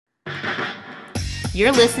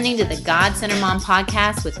You're listening to the God Center Mom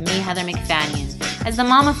Podcast with me, Heather McFadden. As the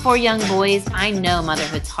mom of 4 young boys, I know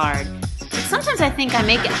motherhood's hard. But sometimes I think I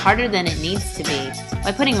make it harder than it needs to be.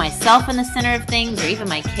 By putting myself in the center of things, or even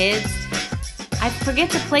my kids, I forget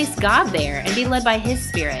to place God there and be led by His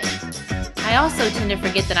Spirit. I also tend to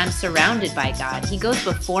forget that I'm surrounded by God. He goes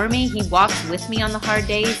before me, He walks with me on the hard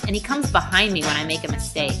days, and He comes behind me when I make a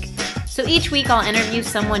mistake. So each week I'll interview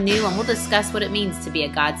someone new and we'll discuss what it means to be a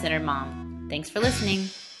God-centered mom. Thanks for listening.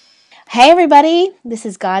 Hey everybody, this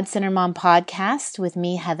is God Centered Mom Podcast with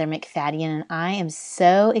me, Heather McFadden, and I am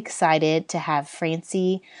so excited to have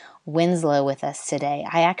Francie Winslow with us today.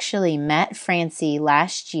 I actually met Francie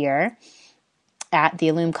last year at the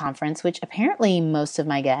Illume Conference, which apparently most of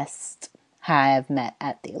my guests have met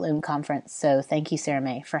at the Illume Conference, so thank you, Sarah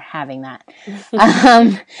May, for having that.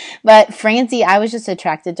 But Francie, I was just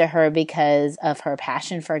attracted to her because of her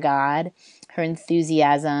passion for God, her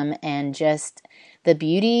enthusiasm, and just the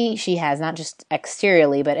beauty she has, not just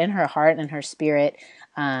exteriorly, but in her heart and her spirit.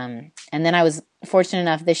 And then I was fortunate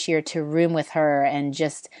enough this year to room with her and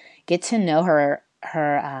just get to know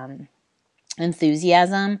her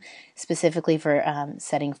enthusiasm, specifically for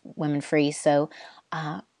setting women free. So,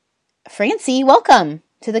 Francie, welcome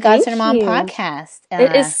to the God Centered Mom Podcast.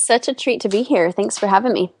 It is such a treat to be here. Thanks for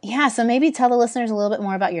having me. Yeah, so maybe tell the listeners a little bit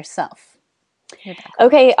more about yourself.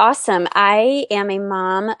 Okay, awesome. I am a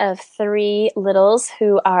mom of 3 littles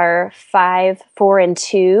who are 5, 4, and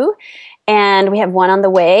 2, and we have 1 on the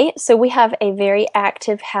way. So we have a very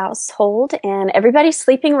active household, and everybody's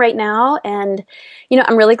sleeping right now. And,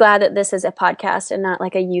 I'm really glad that this is a podcast and not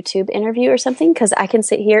like a YouTube interview or something, because I can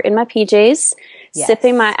sit here in my PJs,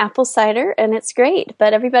 sipping my apple cider, and it's great.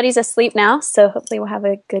 But everybody's asleep now, so hopefully we'll have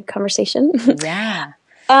a good conversation. Yeah.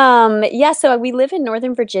 So we live in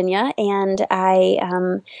Northern Virginia, and I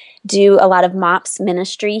do a lot of MOPS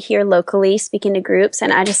ministry here locally, speaking to groups,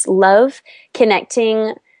 and I just love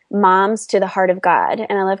connecting moms to the heart of God,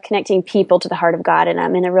 and I love connecting people to the heart of God, and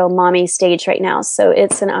I'm in a real mommy stage right now, so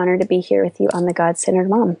it's an honor to be here with you on the God-Centered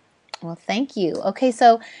Mom. Well, thank you. Okay,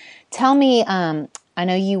 so tell me, I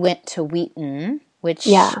know you went to Wheaton, which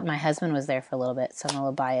my husband was there for a little bit, so I'm a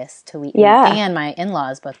little biased to Wheaton. Yeah. And my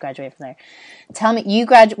in-laws both graduated from there. Tell me,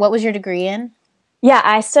 what was your degree in? Yeah,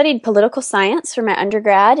 I studied political science for my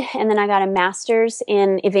undergrad, and then I got a master's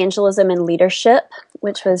in evangelism and leadership,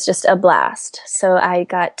 which was just a blast. So I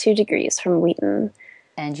got 2 degrees from Wheaton.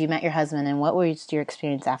 And you met your husband, and what was your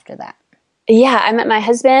experience after that? Yeah, I met my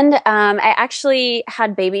husband. I actually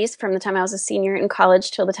had babies from the time I was a senior in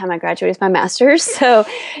college till the time I graduated with my master's. So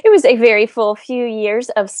it was a very full few years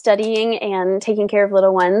of studying and taking care of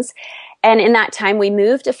little ones. And in that time, we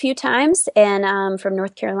moved a few times, and from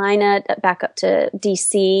North Carolina back up to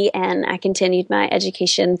DC, and I continued my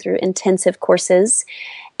education through intensive courses.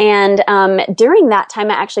 And during that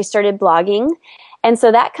time, I actually started blogging. And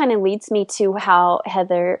so that kind of leads me to how,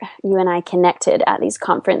 Heather, you and I connected at these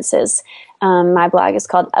conferences. My blog is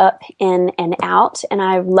called Up, In, and Out, and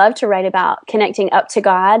I love to write about connecting up to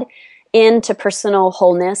God, into personal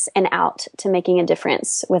wholeness, and out to making a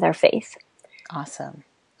difference with our faith. Awesome.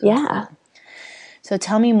 Yeah. Awesome. So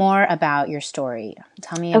tell me more about your story.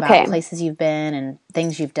 Tell me about places you've been and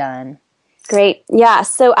things you've done. Great. Yeah.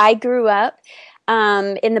 So I grew up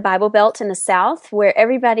in the Bible Belt in the South, where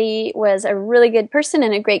everybody was a really good person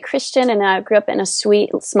and a great Christian. And I grew up in a sweet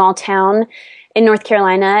small town in North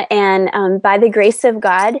Carolina. And by the grace of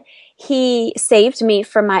God, He saved me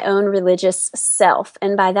from my own religious self.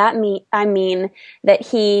 And by that I mean that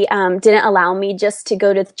He didn't allow me just to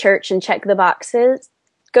go to church and check the boxes,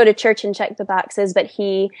 but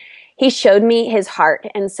He showed me His heart.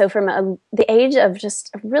 And so from the age of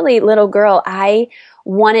just a really little girl, I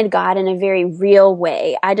wanted God in a very real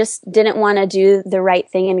way. I just didn't want to do the right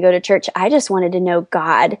thing and go to church. I just wanted to know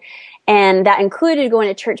God. And that included going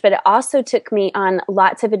to church, but it also took me on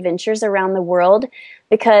lots of adventures around the world,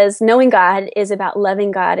 because knowing God is about loving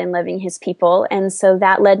God and loving His people. And so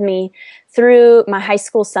that led me through my high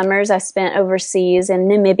school summers. I spent overseas in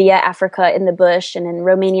Namibia, Africa, in the bush, and in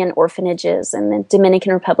Romanian orphanages and the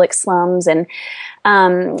Dominican Republic slums, and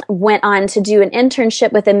went on to do an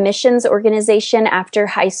internship with a missions organization after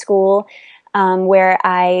high school, where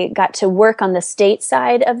I got to work on the state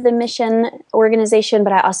side of the mission organization,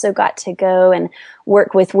 but I also got to go and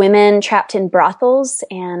work with women trapped in brothels,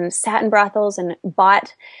 and sat in brothels and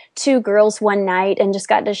bought 2 girls one night and just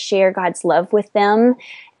got to share God's love with them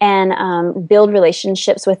and build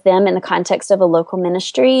relationships with them in the context of a local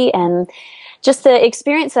ministry. And just the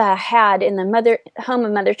experience that I had in the home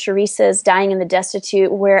of Mother Teresa's, dying and the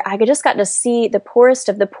destitute, where I just got to see the poorest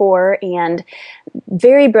of the poor and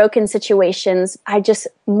very broken situations.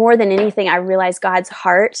 More than anything, I realized God's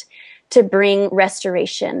heart to bring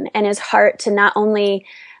restoration, and his heart to not only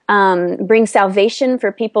bring salvation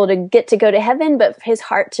for people to go to heaven, but his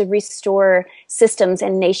heart to restore systems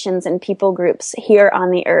and nations and people groups here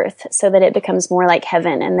on the earth so that it becomes more like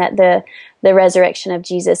heaven, and that the resurrection of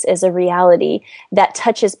Jesus is a reality that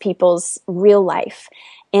touches people's real life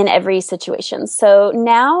in every situation. So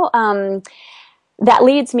now, that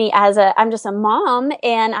leads me I'm just a mom,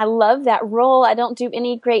 and I love that role. I don't do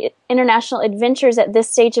any great international adventures at this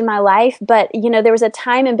stage in my life, but there was a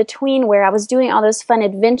time in between where I was doing all those fun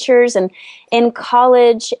adventures, and in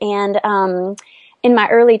college and in my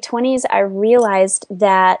early 20s, I realized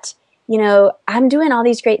that I'm doing all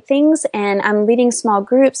these great things, and I'm leading small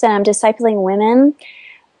groups, and I'm discipling women,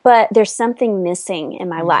 but there's something missing in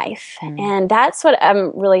my life. And that's what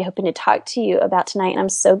I'm really hoping to talk to you about tonight. And I'm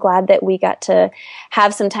so glad that we got to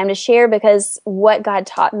have some time to share, because what God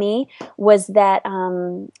taught me was that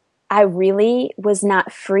I really was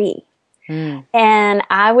not free. And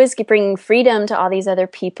I was bringing freedom to all these other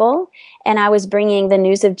people, and I was bringing the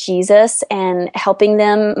news of Jesus and helping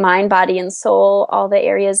them mind, body, and soul, all the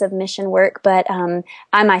areas of mission work. But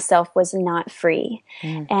I myself was not free.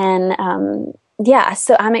 And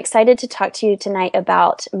so I'm excited to talk to you tonight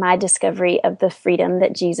about my discovery of the freedom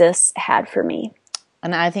that Jesus had for me.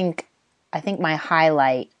 And I think my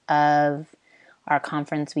highlight of our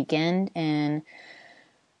conference weekend in,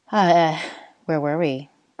 where were we?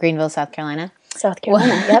 Greenville, South Carolina. South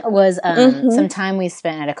Carolina, yep. Was some time we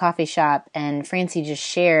spent at a coffee shop, and Francie just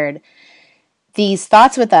shared these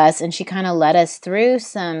thoughts with us, and she kind of led us through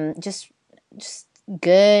some just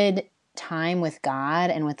good time with God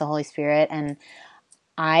and with the Holy Spirit. And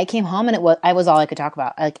I came home, and I was all I could talk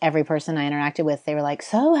about. Like, every person I interacted with, they were like,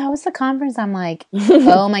 "So, how was the conference?" I'm like,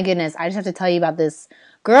 "Oh my goodness, I just have to tell you about this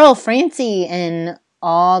girl, Francie, and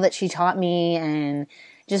all that she taught me, and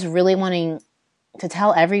just really wanting to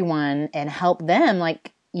tell everyone and help them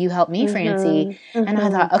like you helped me, Francie." And I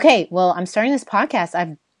thought, okay, well, I'm starting this podcast.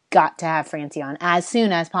 I've got to have Francie on as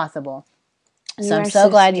soon as possible. So I'm so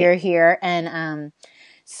glad you're here. And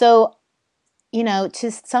so,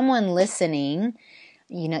 to someone listening,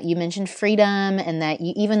 you mentioned freedom, and that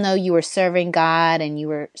even though you were serving God and you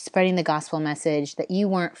were spreading the gospel message, that you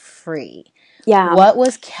weren't free. Yeah. What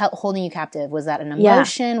was holding you captive? Was that an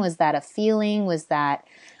emotion? Yeah. Was that a feeling? Was that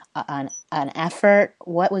an effort?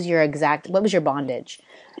 What was your bondage?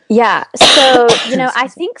 Yeah. So, I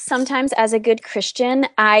think sometimes as a good Christian,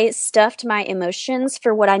 I stuffed my emotions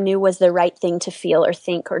for what I knew was the right thing to feel or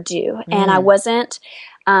think or do. And I wasn't,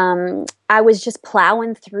 I was just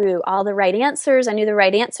plowing through all the right answers. I knew the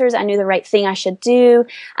right answers. I knew the right thing I should do.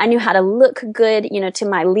 I knew how to look good, to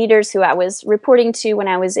my leaders who I was reporting to when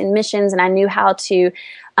I was in missions. And I knew how to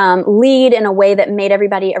lead in a way that made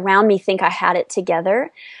everybody around me think I had it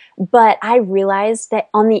together. But I realized that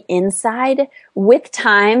on the inside, with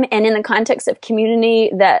time and in the context of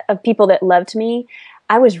community of people that loved me,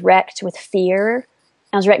 I was wrecked with fear.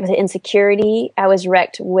 I was wrecked with insecurity. I was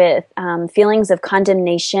wrecked with feelings of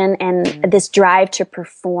condemnation and this drive to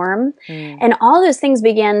perform. And all those things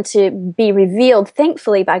began to be revealed,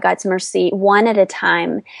 thankfully, by God's mercy, one at a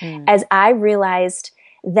time, as I realized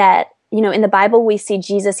that, in the Bible, we see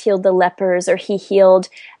Jesus healed the lepers, or he healed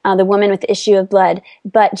the woman with the issue of blood.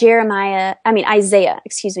 But Isaiah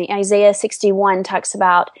 61 talks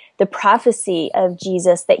about the prophecy of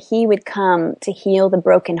Jesus that he would come to heal the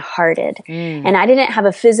brokenhearted. And I didn't have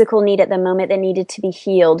a physical need at the moment that needed to be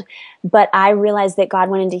healed, but I realized that God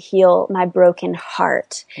wanted to heal my broken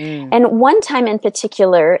heart. And one time in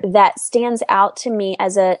particular that stands out to me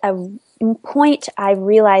as a point I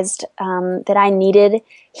realized that I needed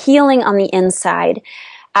healing on the inside.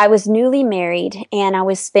 I was newly married, and I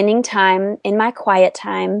was spending time in my quiet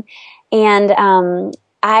time, and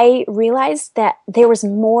I realized that there was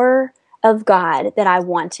more of God that I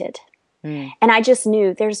wanted. And I just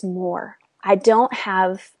knew there's more. I don't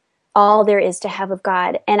have all there is to have of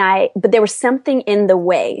God. But there was something in the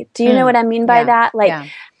way. Do you know what I mean by that?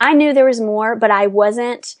 I knew there was more, but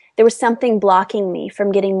there was something blocking me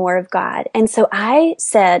from getting more of God. And so I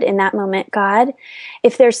said in that moment, God,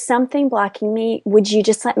 if there's something blocking me, would you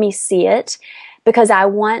just let me see it? Because I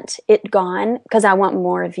want it gone, because I want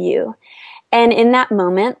more of you. And in that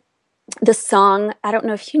moment, the song, I don't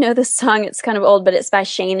know if you know this song, it's kind of old, but it's by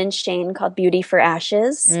Shane and Shane called Beauty for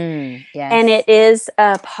Ashes. Yes. And it is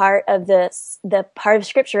a part of the part of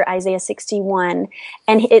scripture, Isaiah 61.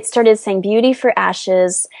 And it started saying, beauty for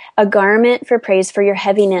ashes, a garment for praise for your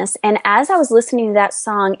heaviness. And as I was listening to that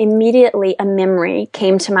song, immediately a memory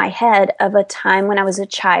came to my head of a time when I was a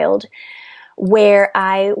child where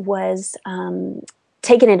I was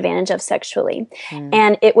taken advantage of sexually.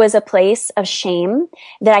 And it was a place of shame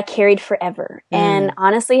that I carried forever. And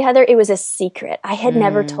honestly, Heather, it was a secret. I had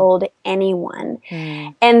never told anyone.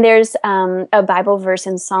 And there's a Bible verse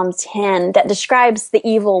in Psalm 10 that describes the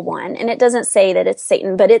evil one. And it doesn't say that it's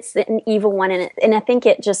Satan, but it's an evil one. And I think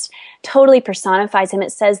it just totally personifies him.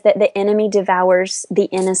 It says that the enemy devours the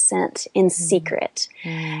innocent in secret.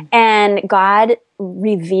 And God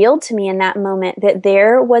revealed to me in that moment that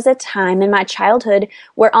there was a time in my childhood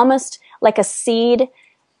where almost like a seed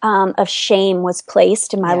of shame was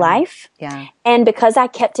placed in my life. And because I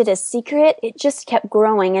kept it a secret, it just kept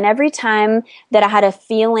growing. And every time that I had a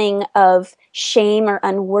feeling of shame or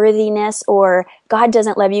unworthiness or God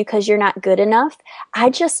doesn't love you because you're not good enough,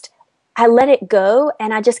 I let it go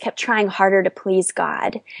and I just kept trying harder to please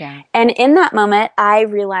God. And in that moment, I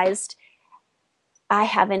realized I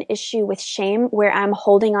have an issue with shame where I'm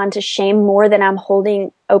holding on to shame more than I'm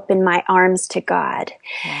holding open my arms to God.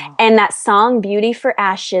 And that song, Beauty for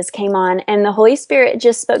Ashes, came on, and the Holy Spirit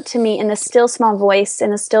just spoke to me in the still small voice,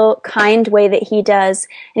 in the still kind way that He does.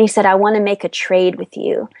 And He said, I want to make a trade with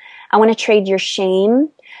you. I want to trade your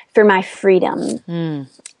shame for my freedom.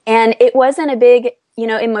 And it wasn't a big,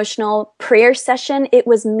 emotional prayer session. It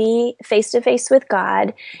was me face to face with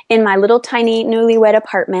God in my little tiny newlywed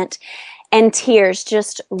apartment. And tears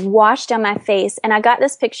just washed down my face. And I got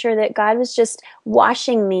this picture that God was just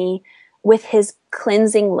washing me with His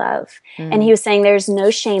cleansing love. And He was saying, there's no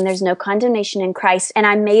shame, there's no condemnation in Christ. And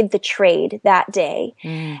I made the trade that day.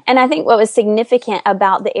 And I think what was significant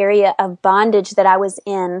about the area of bondage that I was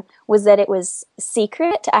in was that it was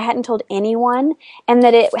secret. I hadn't told anyone, and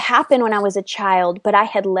that it happened when I was a child, but I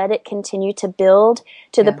had let it continue to build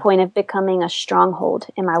to the point of becoming a stronghold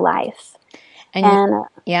in my life. And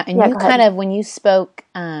you kind of, when you spoke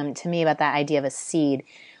to me about that idea of a seed,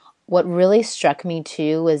 what really struck me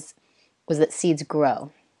too was that seeds grow.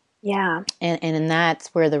 And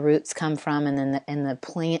that's where the roots come from, and then the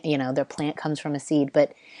plant, their plant comes from a seed.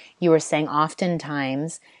 But you were saying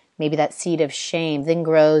oftentimes maybe that seed of shame then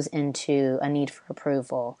grows into a need for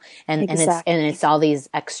approval, and it's all these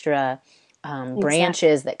extra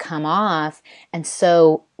branches that come off, and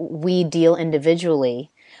so we deal individually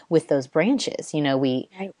with those branches.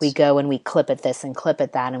 We go and we clip at this and clip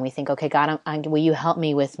at that, and we think, okay, God, will you help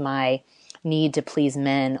me with my need to please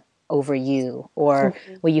men over you? Or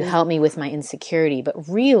will you help me with my insecurity? But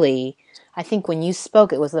really, I think when you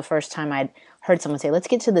spoke, it was the first time I'd heard someone say, let's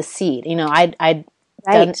get to the seed. I'd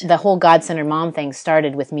done, the whole God-centered mom thing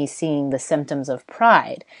started with me seeing the symptoms of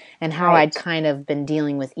pride and how I'd kind of been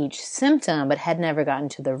dealing with each symptom, but had never gotten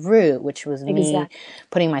to the root, which was me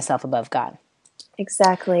putting myself above God.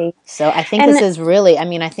 Exactly. So I think this is really,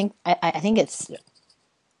 I think it's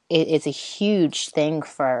a huge thing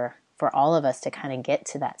for all of us to kind of get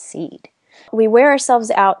to that seed. We wear ourselves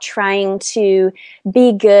out trying to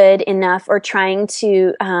be good enough or trying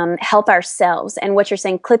to help ourselves. And what you're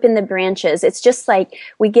saying, clipping the branches, it's just like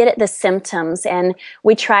we get at the symptoms and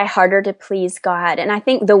we try harder to please God. And I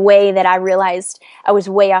think the way that I realized I was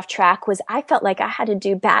way off track was I felt like I had to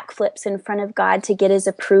do backflips in front of God to get His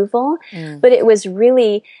approval. But it was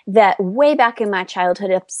really that way back in my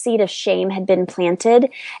childhood, a seed of shame had been planted.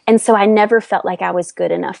 And so I never felt like I was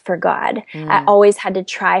good enough for God. I always had to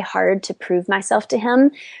try hard to prove myself to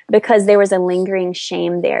Him because there was a lingering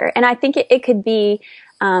shame there. And I think it could be,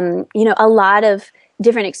 a lot of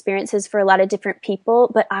different experiences for a lot of different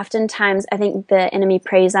people, but oftentimes I think the enemy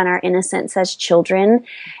preys on our innocence as children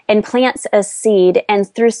and plants a seed, and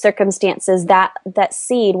through circumstances that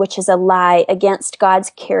seed, which is a lie against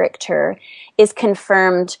God's character, is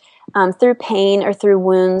confirmed through pain or through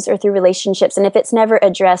wounds or through relationships. And if it's never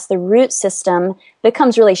addressed, the root system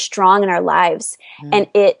becomes really strong in our lives and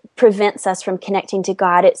it prevents us from connecting to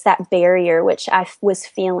God. It's that barrier which I was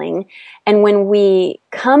feeling. And when we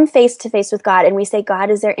come face to face with God and we say, God,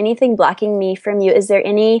 is there anything blocking me from you? Is there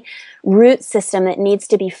any root system that needs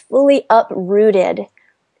to be fully uprooted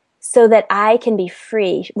so that I can be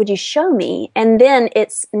free? Would you show me? And then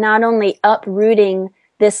it's not only uprooting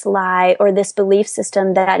this lie or this belief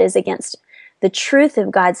system that is against the truth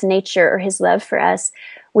of God's nature or His love for us,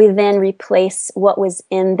 we then replace what was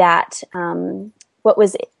in that what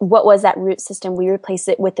was that root system, we replace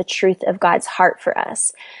it with the truth of God's heart for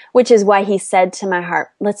us, which is why he said to my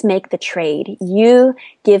heart, let's make the trade. You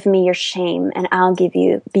give me your shame and I'll give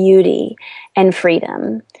you beauty and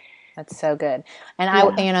freedom. That's so good.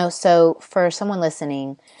 And so for someone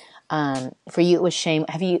listening, for you, it was shame.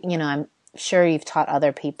 Have you, I'm sure you've taught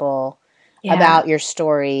other people about your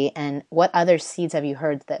story, and what other seeds have you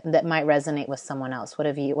heard that might resonate with someone else? What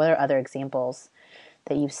are other examples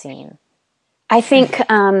that you've seen? I think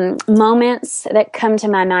moments that come to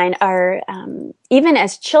my mind are, even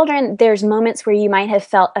as children, there's moments where you might have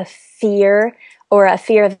felt a fear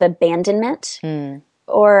of abandonment.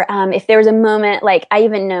 Or if there was a moment, like I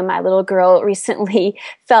even know my little girl recently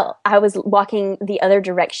felt I was walking the other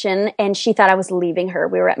direction and she thought I was leaving her.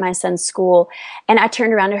 We were at my son's school and I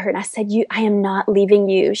turned around to her and I said, I am not leaving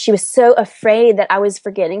you. She was so afraid that I was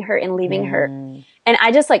forgetting her and leaving her. And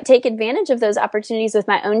I just take advantage of those opportunities with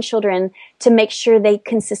my own children to make sure they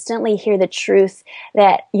consistently hear the truth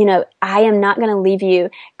that, I am not going to leave you.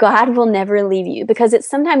 God will never leave you, because it's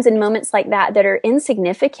sometimes in moments like that are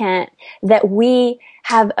insignificant that we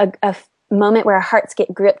have a moment where our hearts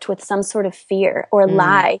get gripped with some sort of fear or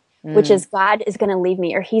lie, which is God is going to leave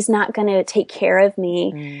me or he's not going to take care of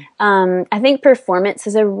me. I think performance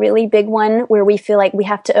is a really big one where we feel like we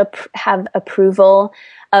have to have approval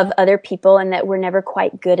of other people and that we're never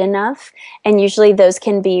quite good enough. And usually those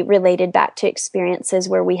can be related back to experiences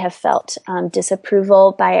where we have felt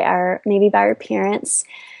disapproval by our parents.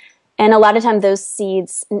 And a lot of times those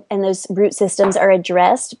seeds and those root systems are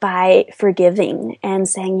addressed by forgiving and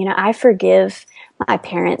saying, I forgive my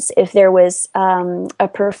parents if there was a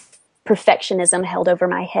perfectionism held over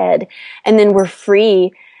my head. And then we're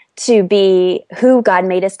free to be who God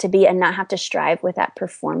made us to be and not have to strive with that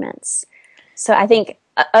performance. So I think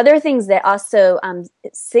other things that also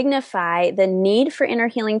signify the need for inner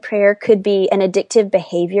healing prayer could be an addictive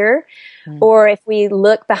behavior. Or if we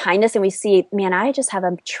look behind us and we see, man, I just have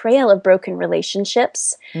a trail of broken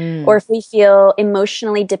relationships. Or if we feel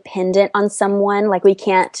emotionally dependent on someone, like we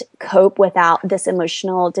can't cope without this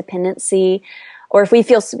emotional dependency. Or if we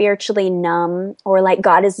feel spiritually numb or like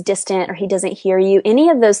God is distant or he doesn't hear you, any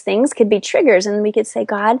of those things could be triggers. And we could say,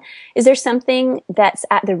 God, is there something that's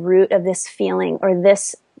at the root of this feeling or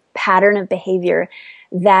this pattern of behavior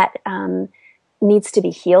that needs to be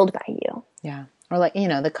healed by you? Yeah. Or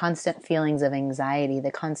the constant feelings of anxiety,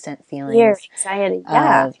 the constant feelings anxiety.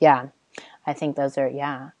 I think those are,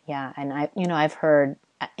 And I've heard,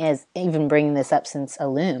 as even bringing this up since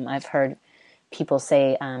Illum, I've heard people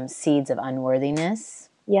say seeds of unworthiness.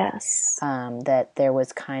 Yes. That there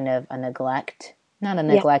was kind of a neglect, not a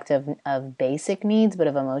neglect of basic needs, but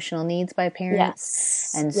of emotional needs by parents.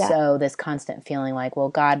 Yes. And so this constant feeling like, well,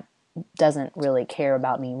 God doesn't really care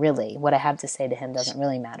about me, really. What I have to say to him doesn't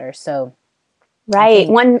really matter. So right.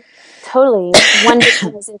 One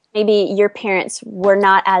is maybe your parents were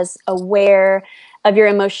not as aware of your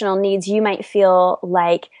emotional needs. You might feel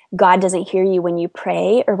like God doesn't hear you when you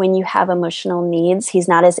pray or when you have emotional needs. He's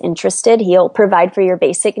not as interested. He'll provide for your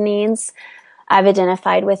basic needs. I've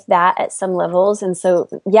identified with that at some levels. And so,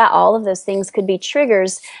 all of those things could be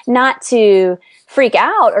triggers, not to freak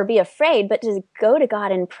out or be afraid, but to go to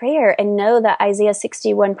God in prayer and know that Isaiah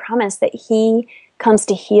 61 promised that he comes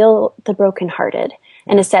to heal the brokenhearted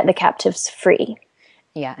and to set the captives free.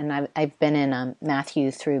 Yeah, and I've been in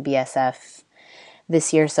Matthew through BSF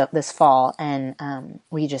this year, so this fall, and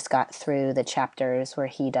we just got through the chapters where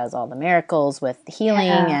he does all the miracles with healing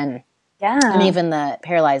and even the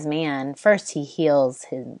paralyzed man. First, he heals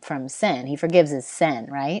him from sin. He forgives his sin,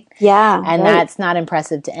 right? Yeah, and that's not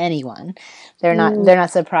impressive to anyone. They're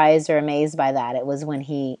not surprised or amazed by that. It was when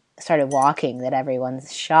he started walking that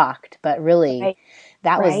everyone's shocked. But really,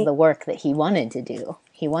 that was the work that he wanted to do.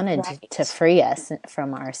 He wanted to free us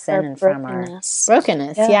from our sin and from our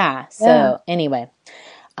brokenness. Yeah. So anyway,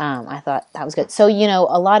 I thought that was good. So,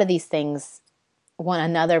 a lot of these things,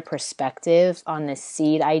 another perspective on this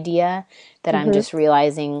seed idea that I'm just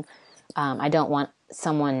realizing I don't want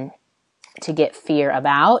someone to get fear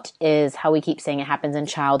about is how we keep saying it happens in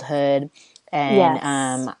childhood.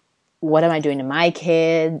 And what am I doing to my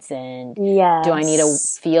kids? And do I need to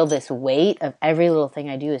feel this weight of every little thing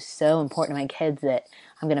I do is so important to my kids that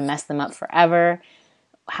I'm going to mess them up forever?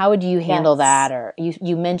 How would you handle that? Or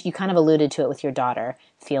you kind of alluded to it with your daughter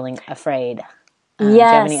feeling afraid. Do you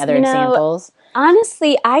have any other examples?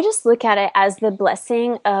 Honestly, I just look at it as the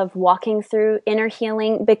blessing of walking through inner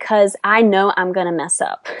healing because I know I'm going to mess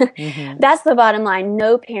up. That's the bottom line.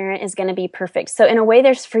 No parent is going to be perfect. So in a way,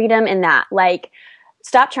 there's freedom in that. Like,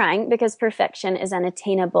 stop trying because perfection is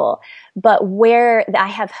unattainable. But where I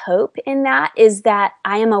have hope in that is that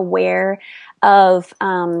I am aware of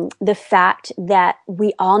the fact that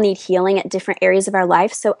we all need healing at different areas of our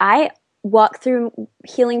life. So I walk through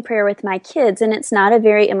healing prayer with my kids, and it's not a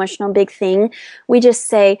very emotional big thing. We just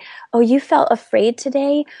say, oh, you felt afraid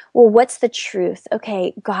today? Well, what's the truth?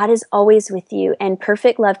 Okay, God is always with you, and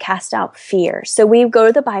perfect love casts out fear. So we go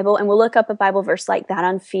to the Bible and we'll look up a Bible verse like that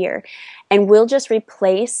on fear, and we'll just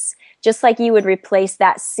replace, just like you would replace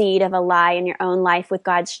that seed of a lie in your own life with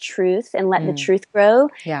God's truth and let the truth grow.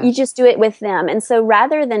 Yeah. You just do it with them. And so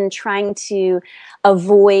rather than trying to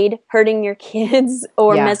avoid hurting your kids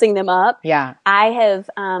or messing them up, I have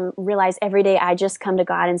realized every day I just come to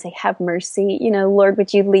God and say, have mercy. Lord,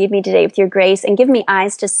 would you lead me today with your grace and give me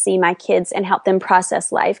eyes to see my kids and help them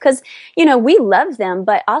process life? Because, we love them,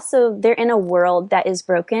 but also they're in a world that is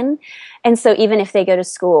broken. And so even if they go to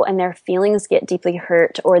school and their feelings get deeply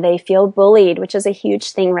hurt or they feel bullied, which is a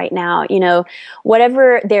huge thing right now,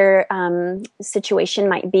 whatever their situation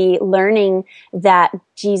might be, learning that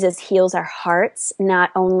Jesus heals our hearts,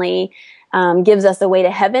 not only gives us a way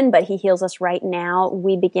to heaven, but he heals us right now.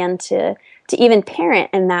 We begin to even parent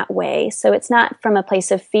in that way. So it's not from a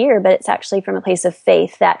place of fear, but it's actually from a place of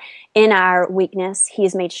faith that in our weakness, he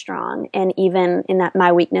is made strong. And even in that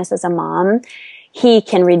my weakness as a mom, he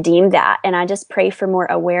can redeem that. And I just pray for more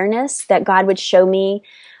awareness that God would show me,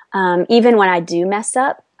 even when I do mess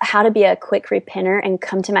up, how to be a quick repenter and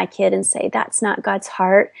come to my kid and say, that's not God's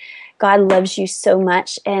heart. God loves you so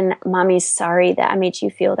much, and mommy's sorry that I made you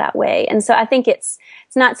feel that way. And so I think it's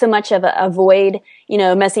not so much of a avoid,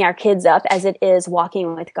 messing our kids up as it is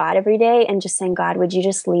walking with God every day and just saying, God, would you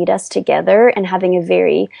just lead us together, and having a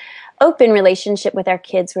very open relationship with our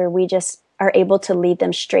kids where we just are able to lead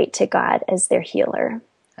them straight to God as their healer.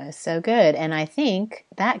 That's so good. And I think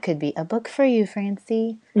that could be a book for you,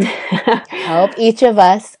 Francie. Help each of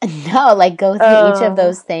us go through each of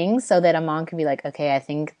those things so that a mom can be like, okay, I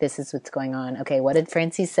think this is what's going on. Okay, what did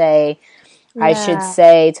Francie say I should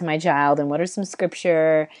say to my child? And what are some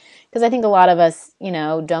scripture? Because I think a lot of us,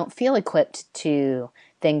 don't feel equipped to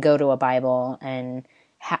then go to a Bible, and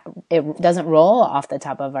it doesn't roll off the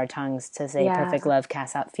top of our tongues to say perfect love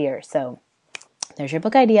casts out fear. So there's your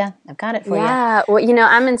book idea. I've got it for you. Yeah. Well,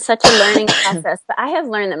 I'm in such a learning process, but I have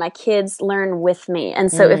learned that my kids learn with me.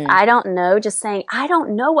 And so if I don't know, just saying, I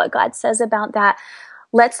don't know what God says about that,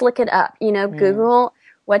 let's look it up. Google,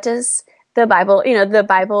 what does the Bible, the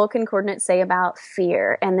Bible concordance say about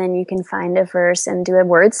fear? And then you can find a verse and do a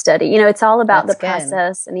word study. It's all about the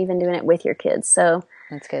process and even doing it with your kids. So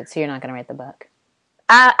that's good. So you're not going to write the book.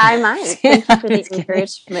 I might. Thank you for the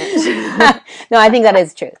encouragement. No, I think that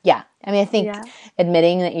is true. Yeah. I mean, I think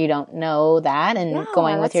admitting that you don't know that and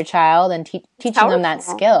going with your child and teaching them that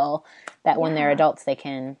skill, that when they're adults, they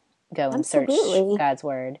can go and search God's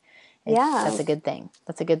word. That's a good thing.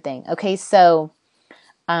 That's a good thing. Okay. So,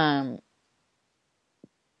 I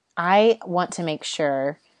want to make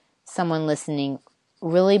sure someone listening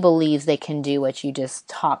really believes they can do what you just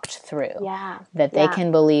talked through. Yeah. That they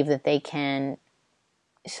can believe that they can.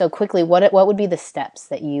 So quickly, what would be the steps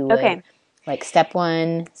that you would, like step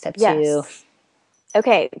 1, step 2?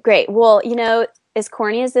 Okay, great. Well, as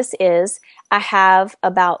corny as this is, I have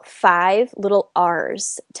about 5 little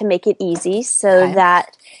R's to make it easy so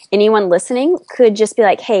that anyone listening could just be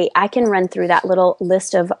like, hey, I can run through that little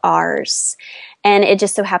list of R's. And it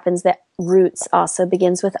just so happens that roots also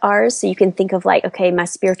begins with R's. So you can think of like, okay, my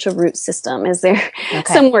spiritual root system. Is there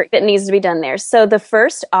some work that needs to be done there? So the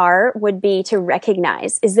first R would be to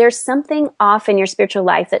recognize, is there something off in your spiritual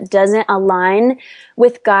life that doesn't align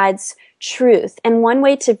with God's truth? And one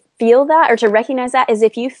way to feel that or to recognize that is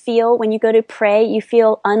if you feel when you go to pray, you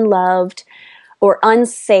feel unloved or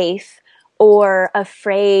unsafe or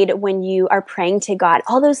afraid when you are praying to God.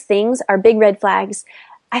 All those things are big red flags.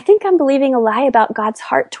 I think I'm believing a lie about God's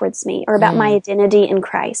heart towards me or about my identity in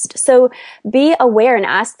Christ. So be aware and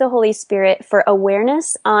ask the Holy Spirit for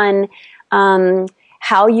awareness on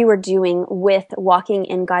how you are doing with walking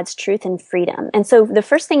in God's truth and freedom. And so the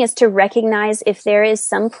first thing is to recognize if there is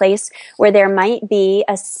some place where there might be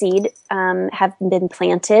a seed have been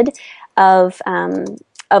planted of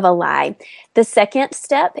a lie. The second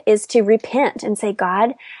step is to repent and say,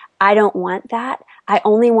 God, I don't want that. I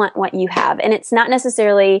only want what you have. And it's not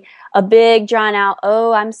necessarily a big drawn out,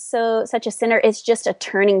 oh, I'm such a sinner. It's just a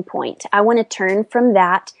turning point. I want to turn from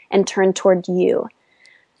that and turn toward you.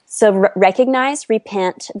 So recognize,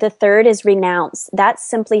 repent. The third is renounce. That's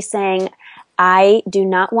simply saying, I do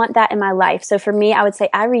not want that in my life. So for me, I would say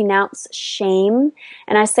I renounce shame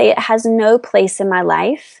and I say it has no place in my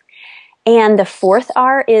life. And the fourth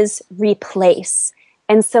R is replace.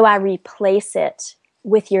 And so I replace it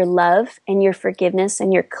with your love and your forgiveness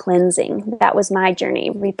and your cleansing. That was my journey,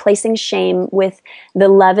 replacing shame with the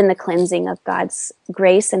love and the cleansing of God's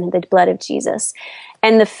grace and the blood of Jesus.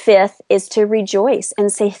 And the fifth is to rejoice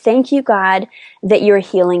and say, thank you, God, that you're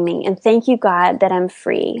healing me. And thank you, God, that I'm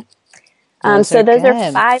free. So those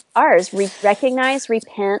are 5 R's. Recognize,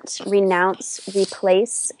 repent, renounce,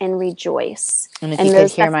 replace, and rejoice. And if you could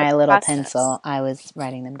hear my little pencil, I was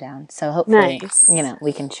writing them down. So hopefully,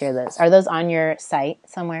 we can share those. Are those on your site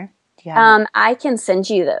somewhere? Do you have I can send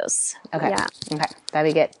you those. Okay. Yeah. Okay.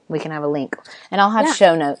 That'd be good. We can have a link. And I'll have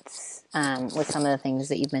show notes with some of the things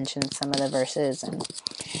that you've mentioned, some of the verses.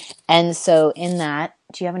 And so in that,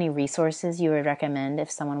 do you have any resources you would recommend if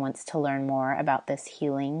someone wants to learn more about this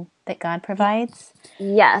healing that God provides?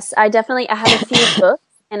 Yes, I have a few books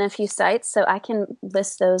and a few sites, so I can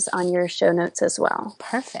list those on your show notes as well.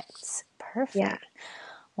 Perfect. Yeah.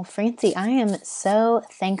 Well, Francie, I am so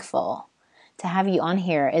thankful to have you on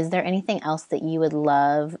here. Is there anything else that you would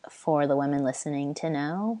love for the women listening to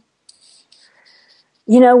know?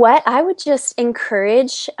 You know what? I would just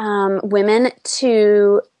encourage women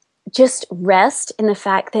to just rest in the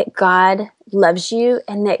fact that God loves you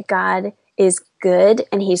and that God is good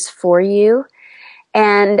and He's for you.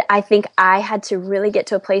 And I think I had to really get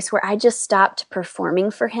to a place where I just stopped performing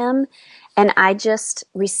for Him and I just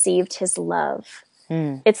received His love.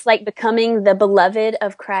 It's like becoming the beloved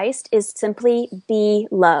of Christ is simply be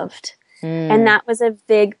loved. And that was a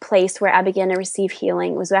big place where I began to receive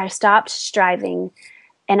healing, was where I stopped striving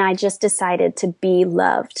and I just decided to be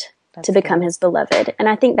loved, to become His beloved. And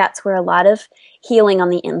I think that's where a lot of healing on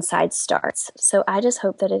the inside starts. So I just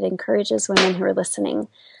hope that it encourages women who are listening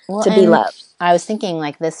to be loved. I was thinking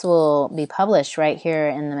like this will be published right here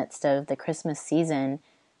in the midst of the Christmas season,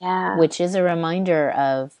 which is a reminder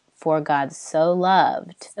of for God so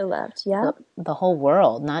loved. The whole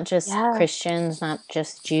world, not just Christians, not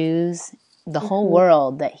just Jews, the whole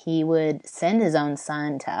world, that He would send His own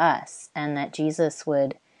Son to us and that Jesus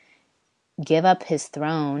would give up His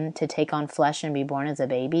throne to take on flesh and be born as a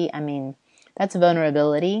baby. I mean, that's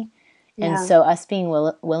vulnerability. And so us being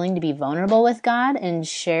willing to be vulnerable with God and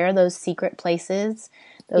share those secret places,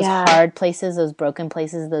 those hard places, those broken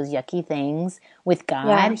places, those yucky things with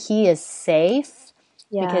God, He is safe.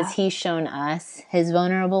 Because He's shown us His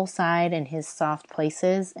vulnerable side and His soft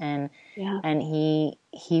places, and he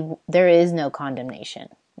there is no condemnation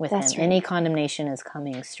with Him. Right. Any condemnation is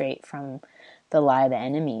coming straight from the lie of the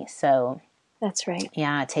enemy. So that's right.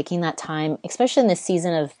 Yeah, taking that time, especially in this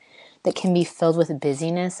season of that can be filled with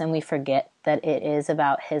busyness, and we forget that it is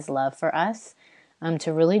about His love for us.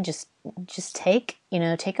 To really just take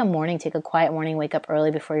a morning, take a quiet morning, wake up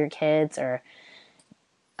early before your kids, or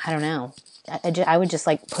I don't know. I would just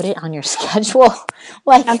like put it on your schedule,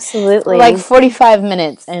 absolutely, like 45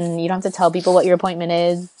 minutes, and you don't have to tell people what your appointment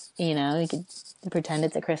is. You could pretend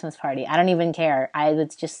it's a Christmas party. I don't even care. I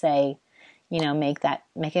would just say, make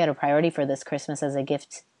it a priority for this Christmas as a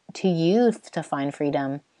gift to you to find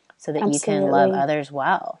freedom, so that you can love others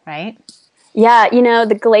well, right? Yeah,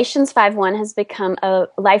 the Galatians 5:1 has become a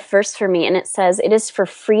life verse for me, and it says, "It is for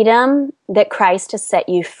freedom that Christ has set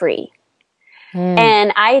you free."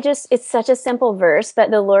 And it's such a simple verse, but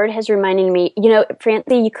the Lord has reminded me,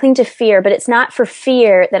 Francie, you cling to fear, but it's not for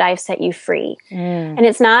fear that I've set you free. And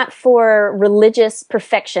it's not for religious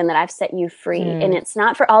perfection that I've set you free. And it's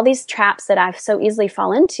not for all these traps that I've so easily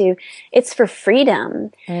fall into. It's for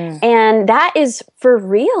freedom. And that is for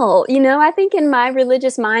real. I think in my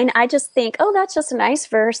religious mind, I just think, oh, that's just a nice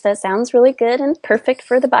verse. That sounds really good and perfect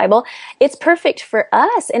for the Bible. It's perfect for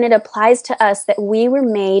us. And it applies to us that we were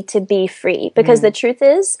made to be free. Because the truth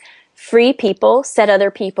is, free people set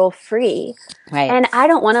other people free. Right. And I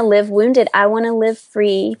don't want to live wounded. I want to live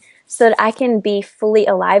free so that I can be fully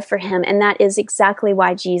alive for Him. And that is exactly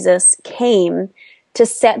why Jesus came, to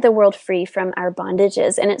set the world free from our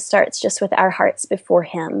bondages. And it starts just with our hearts before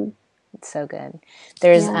Him. It's so good.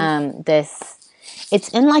 There's this... It's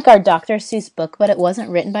in like our Dr. Seuss book, but it wasn't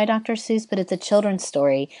written by Dr. Seuss, but it's a children's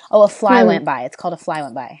story. Oh, A Fly Went By. It's called A Fly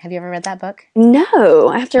Went By. Have you ever read that book? No,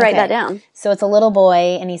 I have to write that down. So it's a little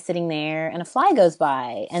boy, and he's sitting there, and a fly goes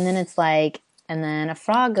by, and then it's like, and then a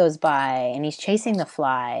frog goes by, and he's chasing the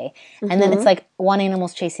fly, and then it's like one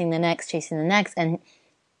animal's chasing the next,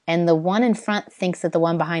 and the one in front thinks that the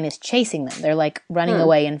one behind is chasing them. They're like running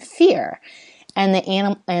away in fear. And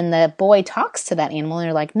the boy talks to that animal, and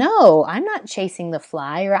they're like, "No, I'm not chasing the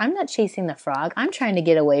fly, or I'm not chasing the frog. I'm trying to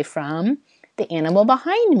get away from the animal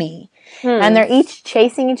behind me." And they're each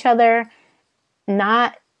chasing each other,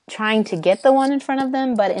 not trying to get the one in front of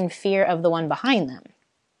them, but in fear of the one behind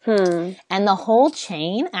them. And the whole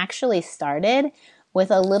chain actually started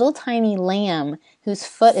with a little tiny lamb whose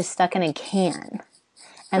foot is stuck in a can.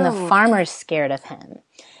 And the farmer's scared of him.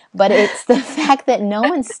 But it's the fact that no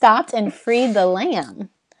one stopped and freed the lamb.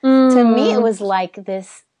 To me, it was like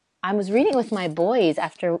this. I was reading it with my boys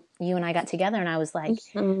after you and I got together, and I was like,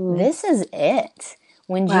 this is it.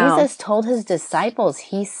 When Jesus told his disciples,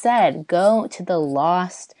 he said, go to the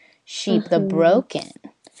lost sheep, the broken,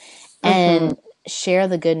 and share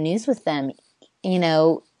the good news with them. You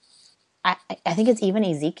know, I think it's even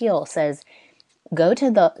Ezekiel says, go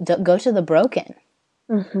to the broken.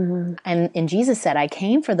 And Jesus said, I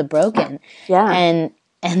came for the broken. Yeah.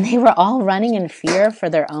 And they were all running in fear for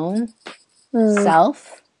their own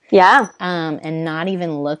self. Yeah. And not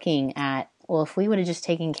even looking at, well, if we would have just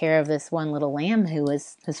taken care of this one little lamb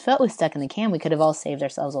whose foot was stuck in the can, we could have all saved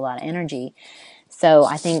ourselves a lot of energy. So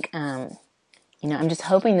I think, I'm just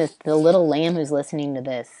hoping that the little lamb who's listening to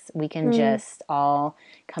this, we can just all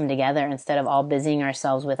come together instead of all busying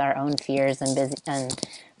ourselves with our own fears and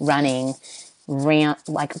running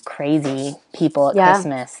like crazy people at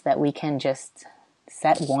Christmas, that we can just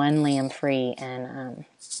set one lamb free and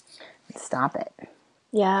stop it.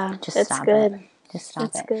 Yeah, just that's stop good. it. Just stop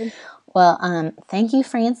it. That's good. Well, thank you,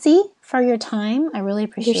 Francie, for your time. I really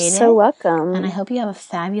appreciate it. You're so welcome. And I hope you have a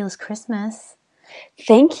fabulous Christmas.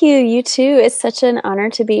 Thank you. You too. It's such an honor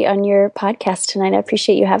to be on your podcast tonight. I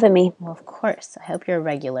appreciate you having me. Well, of course. I hope you're a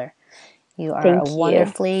regular. You are a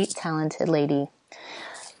wonderfully talented lady.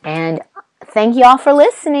 And thank you all for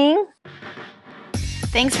listening.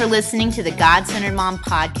 Thanks for listening to the God-Centered Mom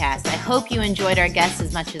podcast. I hope you enjoyed our guests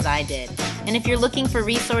as much as I did. And if you're looking for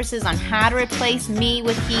resources on how to replace me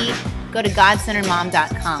with he, go to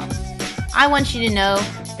godcenteredmom.com. I want you to know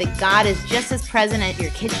that God is just as present at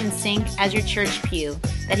your kitchen sink as your church pew,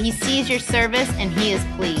 that he sees your service and he is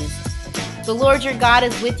pleased. The Lord your God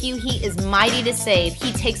is with you. He is mighty to save.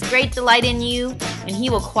 He takes great delight in you, and he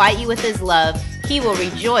will quiet you with his love. He will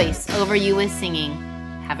rejoice over you with singing.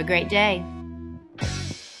 Have a great day.